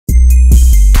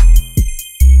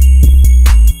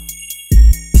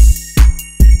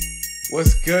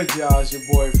What's good, y'all? It's your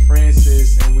boy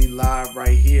Francis, and we live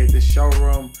right here at the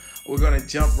showroom. We're gonna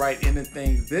jump right into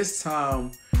things. This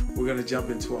time, we're gonna jump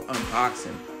into an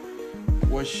unboxing.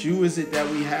 What shoe is it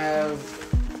that we have?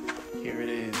 Here it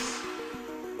is.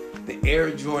 The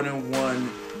Air Jordan 1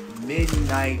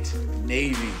 Midnight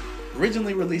Navy.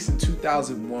 Originally released in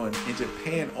 2001 in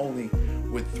Japan only,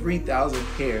 with 3,000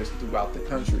 pairs throughout the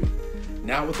country.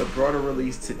 Now with a broader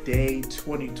release today,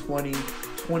 2020,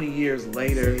 20 years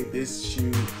later, this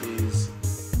shoe is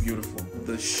beautiful.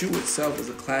 The shoe itself is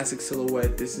a classic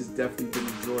silhouette. This has definitely been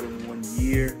a Jordan 1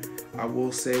 year. I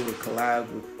will say with collabs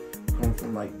coming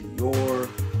from like Dior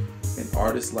and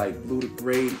artists like Blue the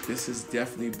Great, this has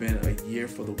definitely been a year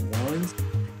for the ones,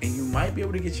 and you might be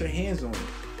able to get your hands on it.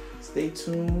 Stay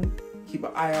tuned, keep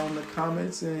an eye out on the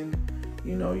comments, and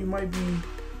you know, you might be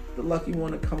the lucky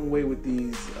one to come away with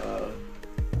these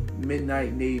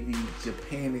Midnight Navy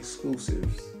Japan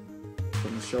exclusives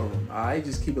from the showroom. Alright,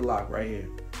 just keep it locked right here.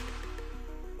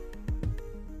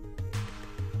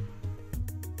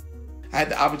 I had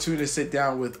the opportunity to sit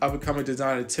down with up-and-coming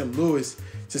designer Tim Lewis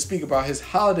to speak about his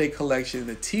holiday collection,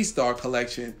 the T-Star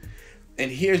collection,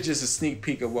 and here's just a sneak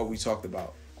peek of what we talked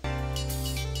about.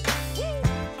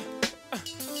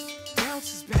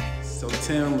 So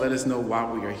Tim, let us know why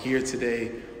we are here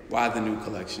today. Why the new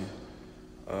collection?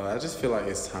 I just feel like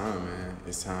it's time, man.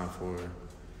 It's time for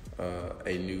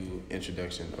a new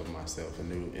introduction of myself, a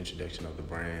new introduction of the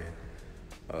brand,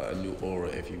 a new aura,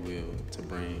 if you will, to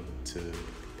bring to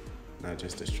not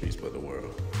just the streets, but the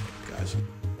world. Gotcha.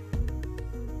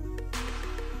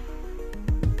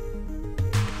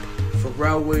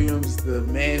 Pharrell Williams, the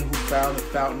man who found the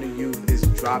Fountain of Youth, is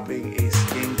dropping a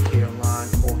skincare line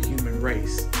called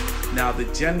Humanrace. Now, the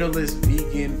genderless,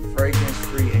 vegan,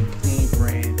 fragrance-free, and clean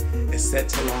brand is set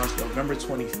to launch November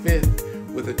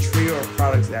 25th with a trio of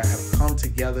products that have come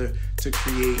together to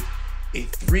create a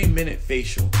 3-minute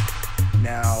facial.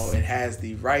 Now, it has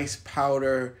the rice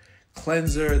powder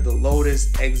cleanser, the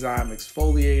lotus enzyme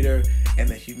exfoliator, and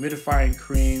the humidifying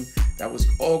cream that was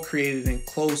all created in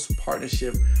close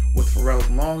partnership with Pharrell's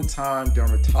longtime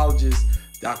dermatologist,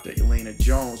 Dr. Elena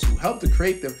Jones, who helped to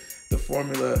create the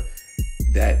formula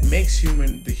that makes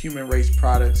the Humanrace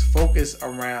products focus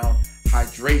around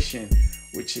hydration,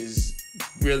 which is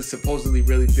really supposedly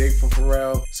really big for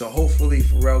Pharrell. So hopefully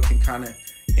Pharrell can kind of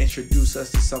introduce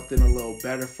us to something a little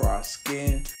better for our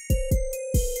skin.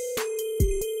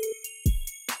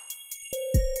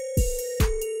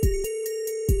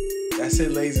 That's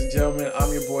it, ladies and gentlemen.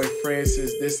 I'm your boy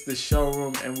Francis. This is the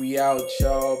showroom, and we out,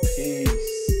 y'all.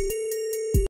 Peace.